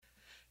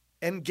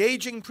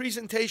engaging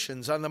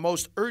presentations on the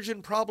most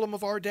urgent problem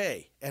of our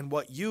day and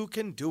what you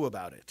can do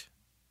about it.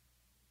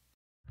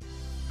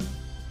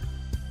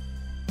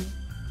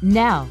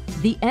 Now,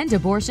 the End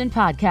Abortion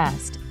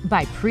Podcast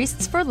by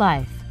Priests for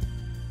Life.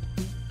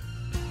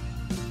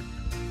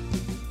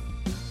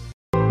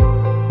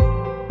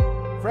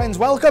 Friends,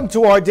 welcome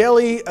to our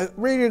daily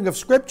reading of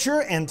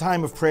Scripture and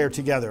time of prayer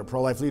together.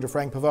 Pro-life leader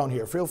Frank Pavone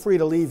here. Feel free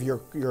to leave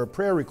your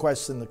prayer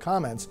requests in the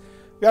comments.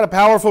 We've got a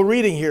powerful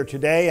reading here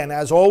today, and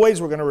as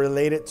always, we're going to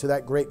relate it to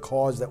that great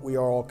cause that we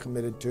are all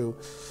committed to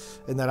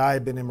and that I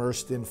have been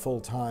immersed in full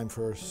time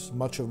for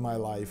much of my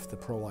life, the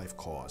pro-life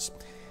cause.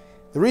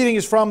 The reading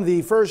is from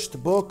the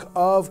first book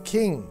of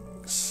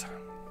Kings.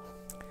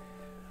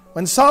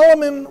 When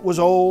Solomon was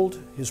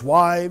old, his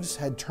wives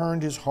had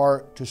turned his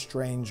heart to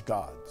strange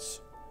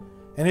gods,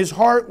 and his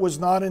heart was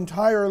not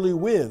entirely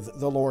with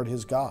the Lord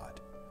his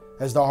God,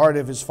 as the heart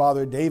of his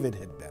father David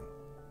had been.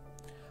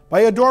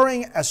 By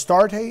adoring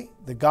Astarte,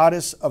 the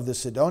goddess of the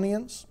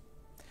Sidonians,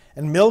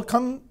 and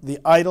Milcom, the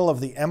idol of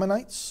the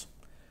Ammonites,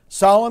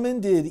 Solomon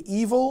did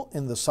evil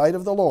in the sight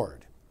of the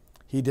Lord.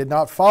 He did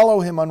not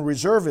follow him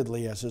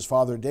unreservedly as his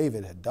father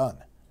David had done.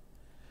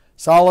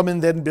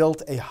 Solomon then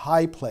built a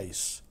high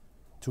place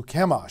to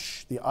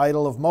Chemosh, the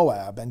idol of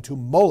Moab, and to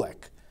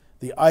Molech,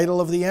 the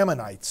idol of the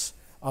Ammonites,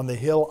 on the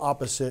hill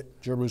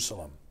opposite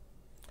Jerusalem.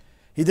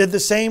 He did the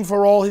same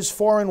for all his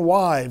foreign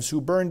wives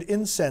who burned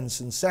incense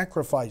and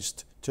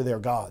sacrificed to their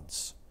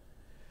gods.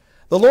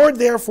 The Lord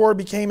therefore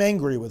became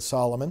angry with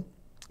Solomon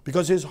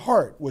because his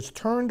heart was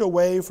turned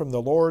away from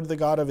the Lord, the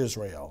God of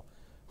Israel,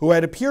 who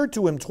had appeared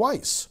to him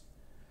twice.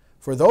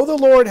 For though the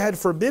Lord had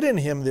forbidden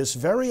him this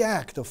very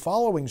act of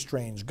following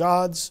strange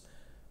gods,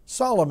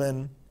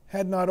 Solomon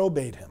had not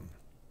obeyed him.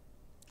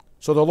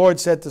 So the Lord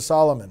said to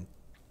Solomon,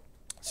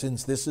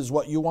 "Since this is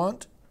what you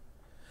want,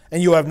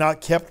 and you have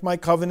not kept my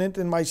covenant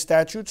and my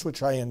statutes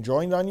which I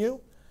enjoined on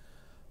you,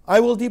 I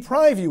will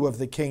deprive you of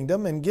the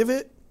kingdom and give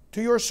it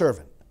to your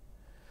servant.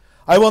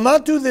 I will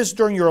not do this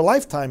during your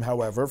lifetime,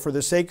 however, for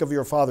the sake of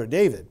your father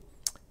David.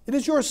 It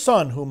is your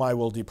son whom I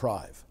will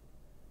deprive.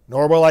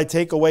 Nor will I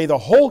take away the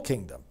whole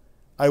kingdom.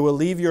 I will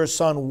leave your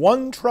son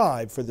one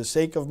tribe for the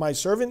sake of my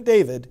servant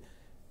David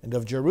and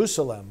of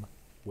Jerusalem,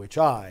 which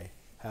I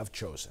have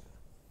chosen."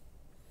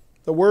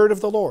 The word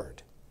of the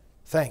Lord.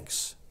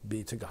 Thanks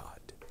be to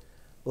God.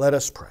 Let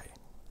us pray.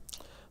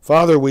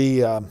 Father,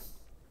 we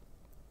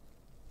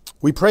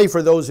pray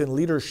for those in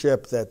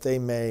leadership that they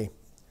may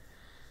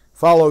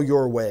follow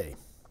your way,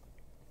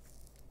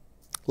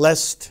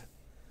 lest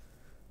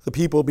the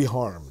people be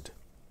harmed,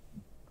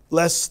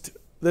 lest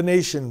the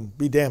nation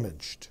be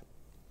damaged.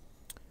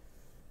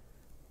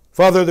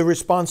 Father, the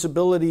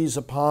responsibilities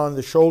upon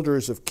the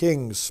shoulders of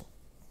kings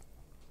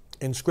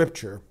in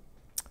Scripture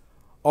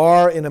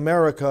are in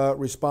America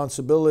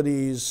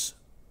responsibilities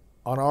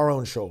on our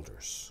own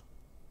shoulders.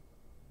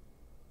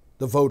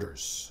 The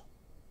voters,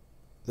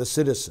 the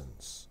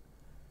citizens,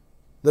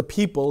 the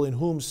people in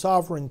whom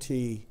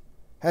sovereignty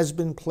has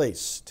been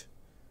placed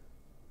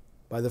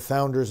by the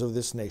founders of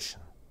this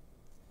nation.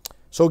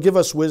 So give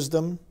us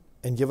wisdom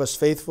and give us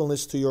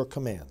faithfulness to your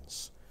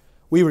commands.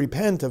 We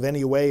repent of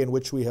any way in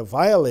which we have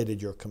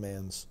violated your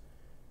commands.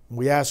 And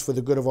we ask for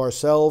the good of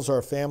ourselves,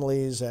 our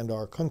families, and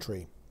our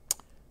country,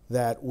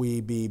 that we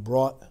be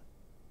brought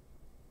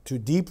to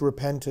deep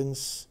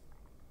repentance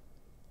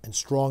and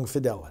strong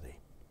fidelity.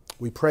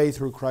 We pray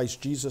through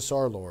Christ Jesus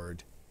our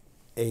Lord.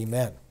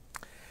 Amen.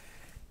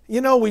 You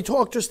know, we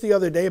talked just the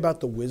other day about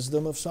the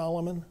wisdom of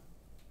Solomon.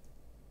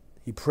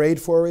 He prayed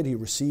for it, he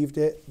received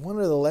it. One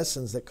of the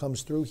lessons that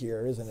comes through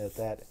here, isn't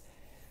it,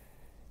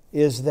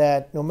 is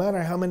that no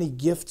matter how many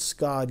gifts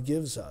God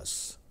gives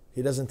us,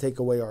 he doesn't take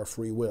away our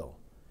free will.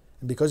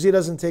 And because he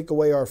doesn't take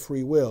away our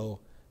free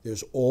will,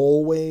 there's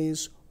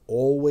always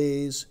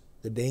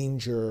the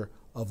danger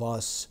of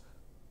us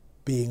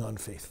being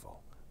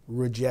unfaithful,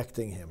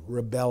 rejecting him,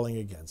 rebelling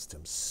against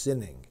him,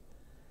 sinning.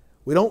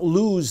 We don't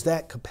lose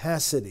that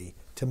capacity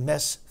to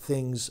mess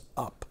things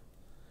up.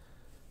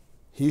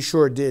 He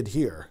sure did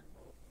here.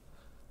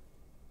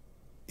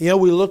 You know,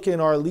 we look in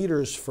our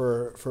leaders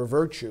for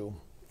virtue,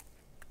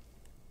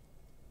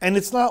 and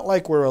it's not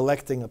like we're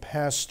electing a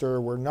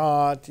pastor. We're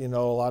not. You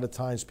know, a lot of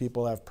times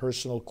people have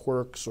personal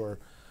quirks or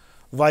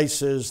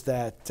vices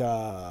that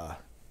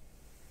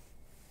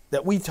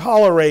we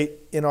tolerate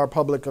in our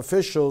public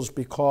officials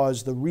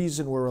because the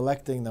reason we're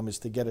electing them is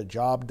to get a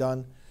job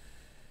done,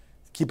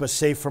 keep us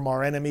safe from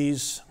our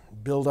enemies,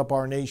 build up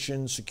our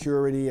nation,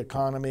 security,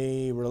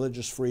 economy,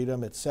 religious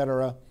freedom,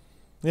 etc.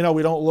 You know,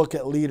 we don't look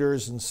at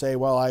leaders and say,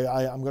 well,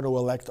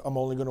 I'm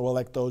only going to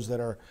elect those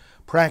that are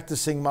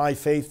practicing my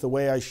faith the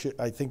way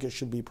I think it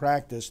should be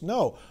practiced.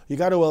 No, you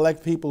got to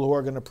elect people who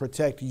are going to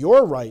protect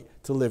your right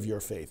to live your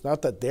faith,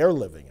 not that they're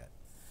living it.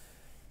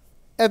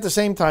 At the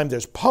same time,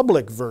 there's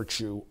public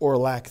virtue or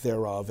lack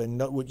thereof. And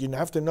what you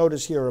have to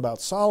notice here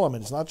about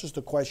Solomon, it's not just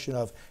a question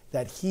of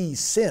that he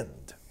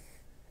sinned.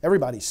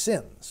 Everybody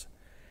sins.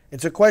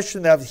 It's a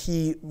question of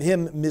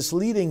him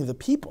misleading the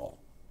people.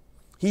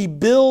 He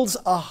builds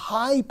a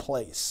high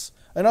place,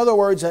 In other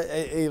words,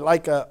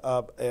 like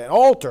an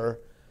altar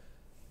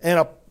and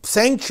a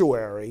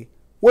sanctuary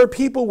where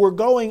people were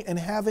going and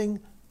having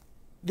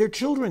their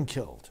children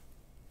killed.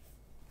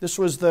 This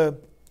was the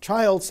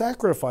child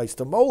sacrifice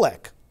to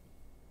Molech.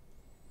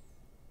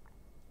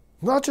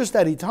 Not just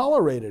that he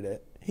tolerated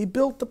it, he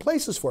built the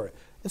places for it.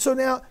 And so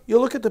now you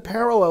look at the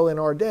parallel in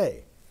our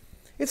day.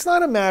 It's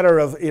not a matter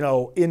of,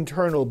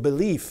 internal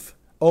belief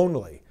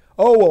only.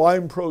 Oh, well,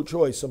 I'm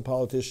pro-choice, some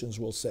politicians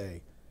will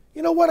say.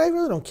 You know what? I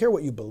really don't care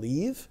what you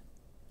believe.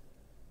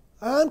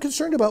 I'm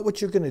concerned about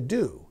what you're going to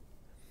do.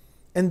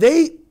 And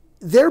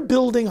they're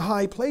building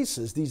high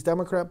places, these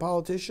Democrat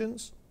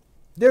politicians.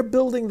 They're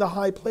building the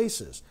high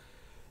places.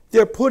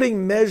 They're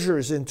putting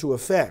measures into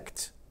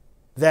effect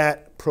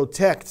that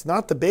protect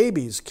not the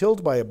babies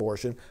killed by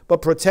abortion,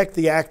 but protect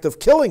the act of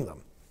killing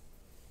them.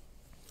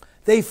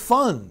 They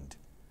fund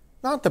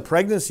not the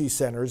pregnancy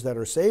centers that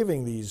are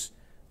saving these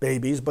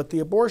babies, but the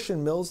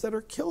abortion mills that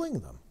are killing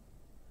them.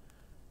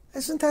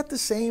 Isn't that the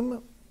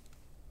same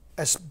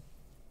as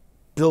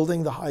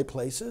building the high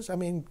places? I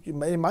mean, you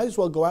might as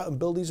well go out and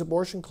build these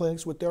abortion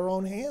clinics with their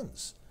own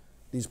hands,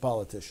 these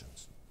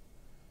politicians.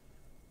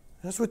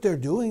 That's what they're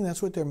doing.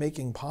 That's what they're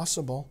making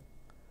possible.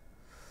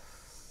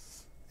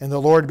 And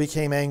the Lord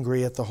became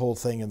angry at the whole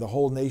thing, and the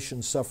whole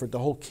nation suffered. The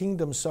whole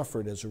kingdom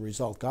suffered as a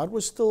result. God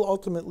was still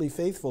ultimately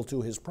faithful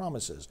to his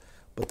promises,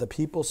 but the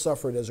people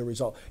suffered as a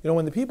result.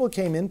 When the people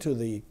came into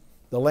the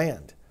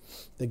land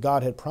that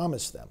God had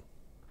promised them,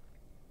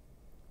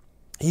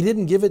 he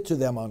didn't give it to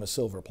them on a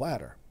silver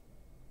platter.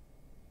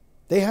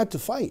 They had to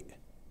fight.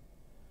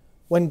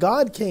 When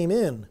God came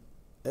in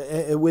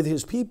with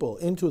his people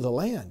into the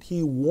land,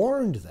 he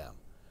warned them,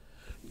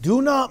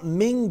 do not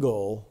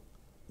mingle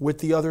with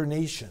the other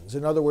nations.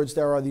 In other words,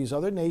 there are these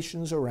other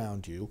nations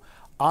around you.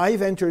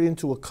 I've entered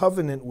into a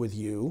covenant with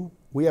you.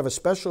 We have a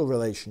special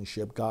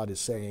relationship, God is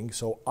saying,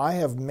 so I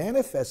have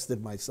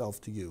manifested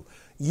myself to you.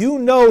 You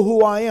know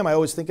who I am. I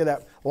always think of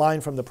that line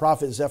from the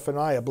prophet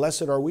Zephaniah,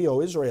 blessed are we, O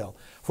Israel,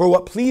 for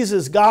what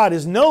pleases God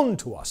is known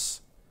to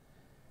us.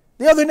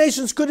 The other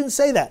nations couldn't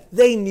say that.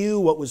 They knew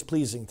what was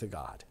pleasing to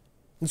God.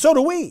 And so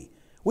do we.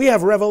 We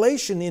have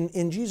revelation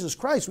in Jesus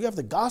Christ. We have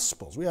the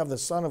Gospels. We have the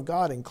Son of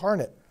God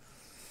incarnate.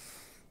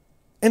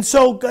 And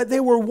so they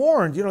were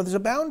warned, there's a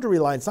boundary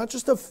line. It's not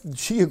just a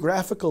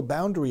geographical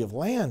boundary of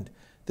land.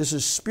 This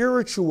is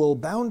spiritual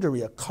boundary,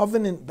 a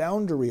covenant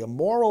boundary, a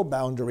moral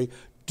boundary.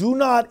 Do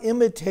not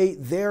imitate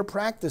their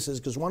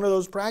practices, because one of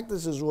those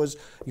practices was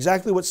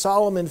exactly what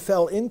Solomon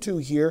fell into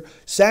here,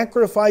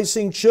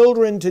 sacrificing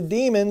children to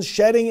demons,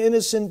 shedding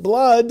innocent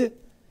blood.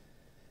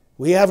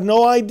 We have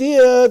no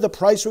idea the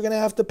price we're going to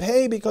have to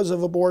pay because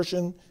of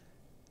abortion.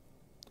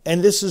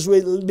 And this is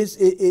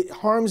it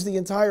harms the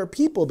entire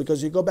people,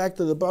 because you go back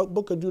to the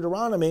book of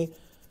Deuteronomy,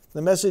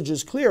 the message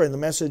is clear, and the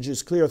message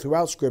is clear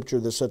throughout Scripture.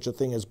 There's such a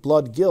thing as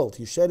blood guilt.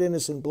 You shed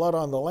innocent blood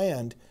on the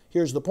land.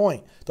 Here's the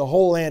point. The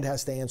whole land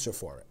has to answer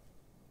for it.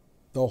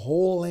 The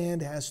whole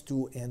land has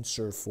to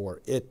answer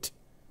for it.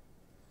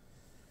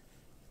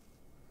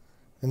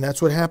 And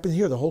that's what happened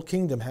here. The whole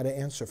kingdom had to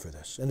answer for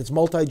this. And it's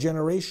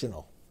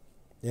multi-generational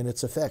in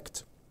its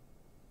effect.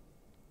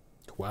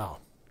 Wow.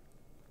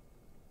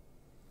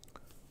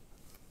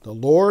 The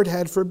Lord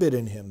had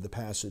forbidden him, the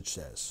passage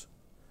says,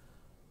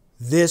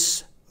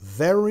 this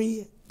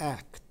very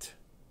act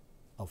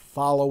of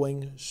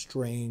following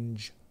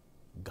strange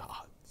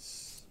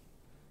gods.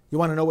 You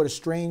want to know what a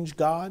strange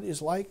god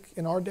is like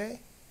in our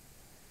day?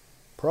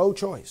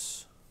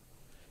 Pro-choice.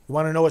 You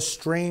want to know a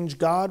strange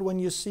god when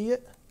you see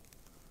it?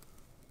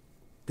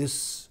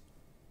 This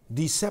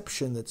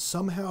deception that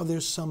somehow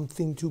there's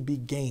something to be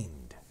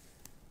gained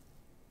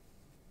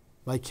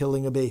by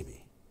killing a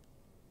baby.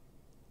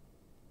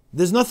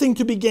 There's nothing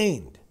to be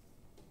gained.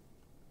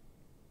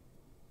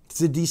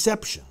 It's a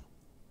deception.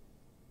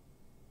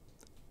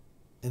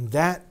 And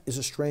that is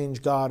a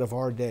strange god of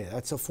our day.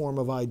 That's a form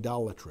of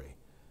idolatry.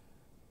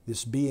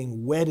 This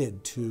being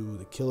wedded to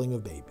the killing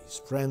of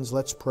babies. Friends,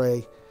 let's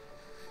pray.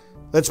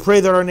 Let's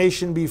pray that our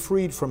nation be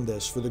freed from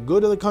this for the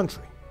good of the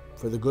country,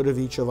 for the good of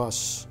each of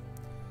us,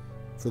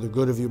 for the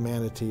good of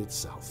humanity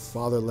itself.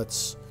 Father,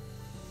 let's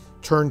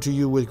turn to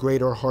you with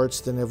greater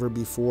hearts than ever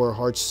before,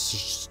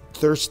 hearts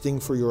thirsting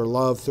for your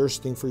love,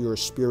 thirsting for your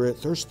spirit,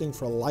 thirsting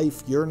for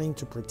life, yearning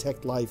to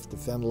protect life,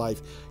 defend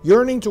life,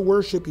 yearning to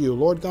worship you.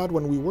 Lord God,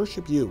 when we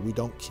worship you, we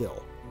don't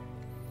kill.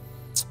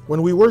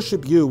 When we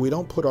worship you, we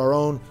don't put our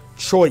own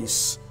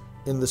choice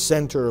in the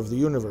center of the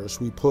universe.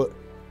 We put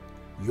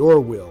your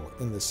will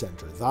in the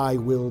center. Thy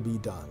will be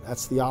done.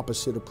 That's the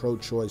opposite of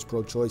pro-choice.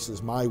 Pro-choice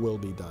is my will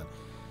be done.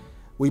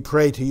 We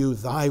pray to you,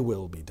 thy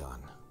will be done.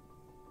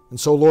 And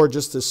so, Lord,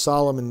 just as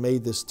Solomon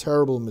made this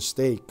terrible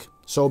mistake,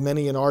 so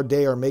many in our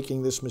day are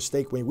making this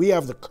mistake. May we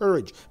have the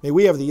courage, may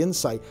we have the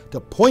insight to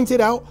point it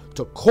out,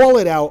 to call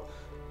it out,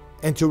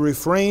 and to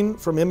refrain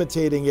from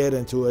imitating it,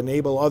 and to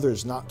enable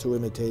others not to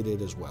imitate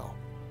it as well.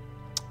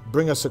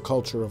 Bring us a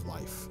culture of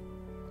life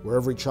where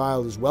every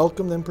child is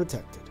welcomed and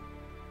protected.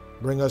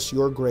 Bring us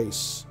your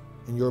grace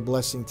and your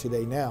blessing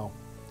today now.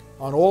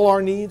 on all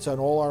our needs, on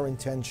all our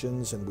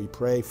intentions, and we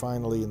pray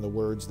finally in the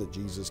words that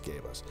Jesus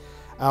gave us.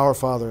 Our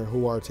Father,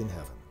 who art in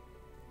heaven,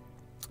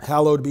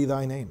 hallowed be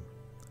thy name.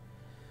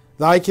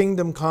 Thy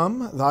kingdom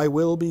come, thy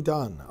will be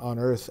done, on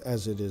earth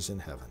as it is in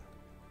heaven.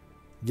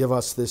 Give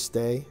us this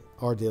day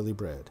our daily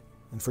bread,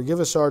 and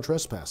forgive us our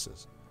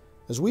trespasses,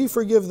 as we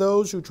forgive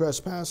those who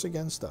trespass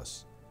against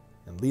us.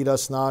 And lead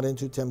us not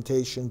into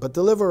temptation, but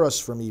deliver us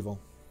from evil.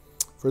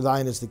 For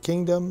thine is the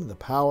kingdom, the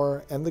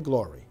power, and the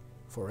glory,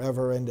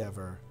 forever and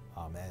ever.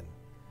 Amen.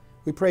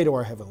 We pray to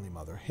our Heavenly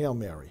Mother. Hail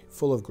Mary,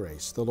 full of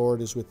grace, the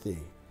Lord is with thee.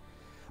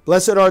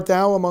 Blessed art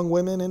thou among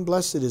women, and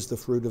blessed is the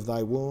fruit of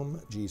thy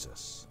womb,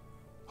 Jesus.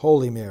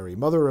 Holy Mary,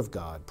 Mother of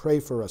God,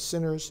 pray for us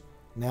sinners,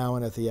 now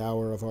and at the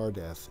hour of our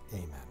death.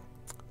 Amen.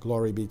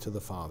 Glory be to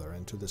the Father,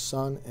 and to the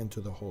Son, and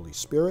to the Holy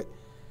Spirit,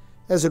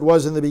 as it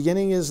was in the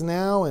beginning, is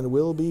now, and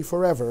will be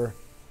forever.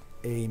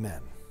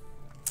 Amen.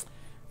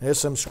 There's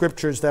some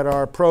scriptures that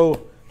our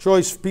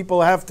pro-choice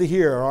people have to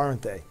hear,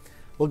 aren't they?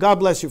 Well, God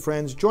bless you,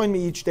 friends. Join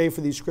me each day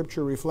for these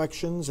scripture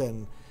reflections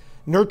and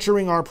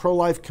nurturing our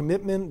pro-life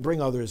commitment. Bring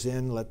others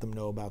in. Let them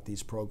know about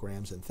these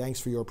programs. And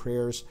thanks for your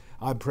prayers.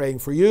 I'm praying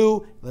for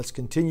you. Let's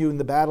continue in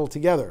the battle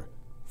together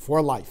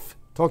for life.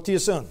 Talk to you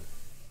soon.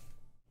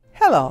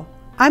 Hello,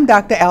 I'm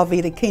Dr.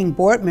 Alveda King,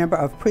 board member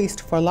of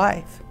Priest for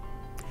Life.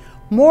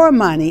 More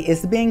money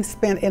is being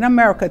spent in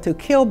America to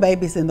kill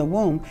babies in the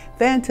womb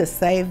than to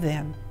save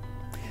them.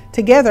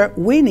 Together,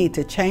 we need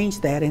to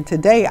change that, and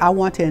today I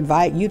want to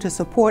invite you to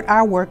support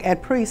our work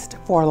at Priest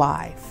for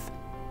Life.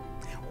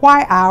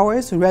 Why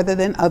ours rather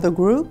than other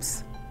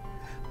groups?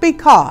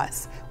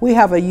 Because we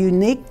have a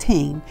unique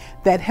team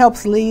that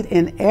helps lead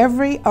in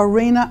every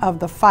arena of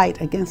the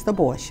fight against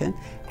abortion,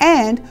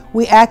 and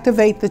we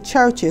activate the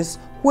churches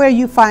where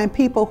you find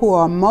people who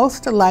are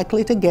most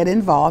likely to get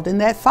involved in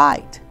that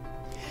fight.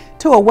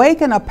 To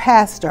awaken a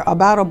pastor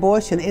about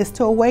abortion is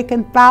to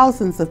awaken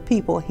thousands of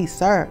people he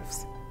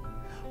serves.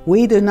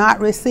 We do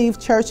not receive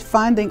church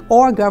funding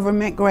or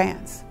government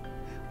grants.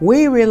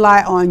 We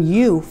rely on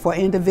you for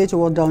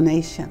individual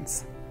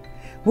donations.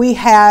 We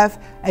have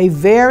a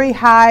very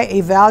high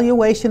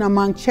evaluation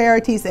among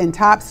charities and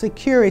top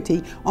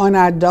security on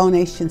our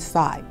donation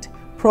site,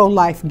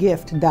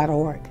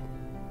 prolifegift.org.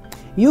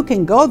 You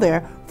can go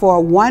there for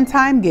a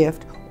one-time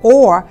gift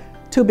or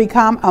to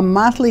become a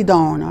monthly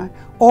donor,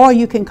 or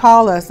you can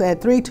call us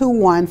at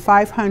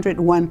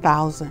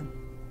 321-500-1000.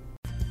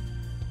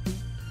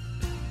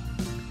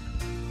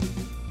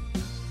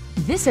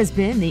 This has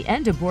been the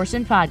End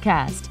Abortion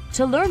Podcast.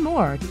 To learn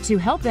more, to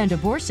help end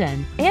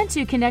abortion, and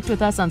to connect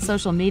with us on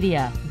social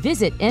media,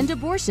 visit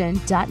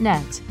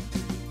endabortion.net.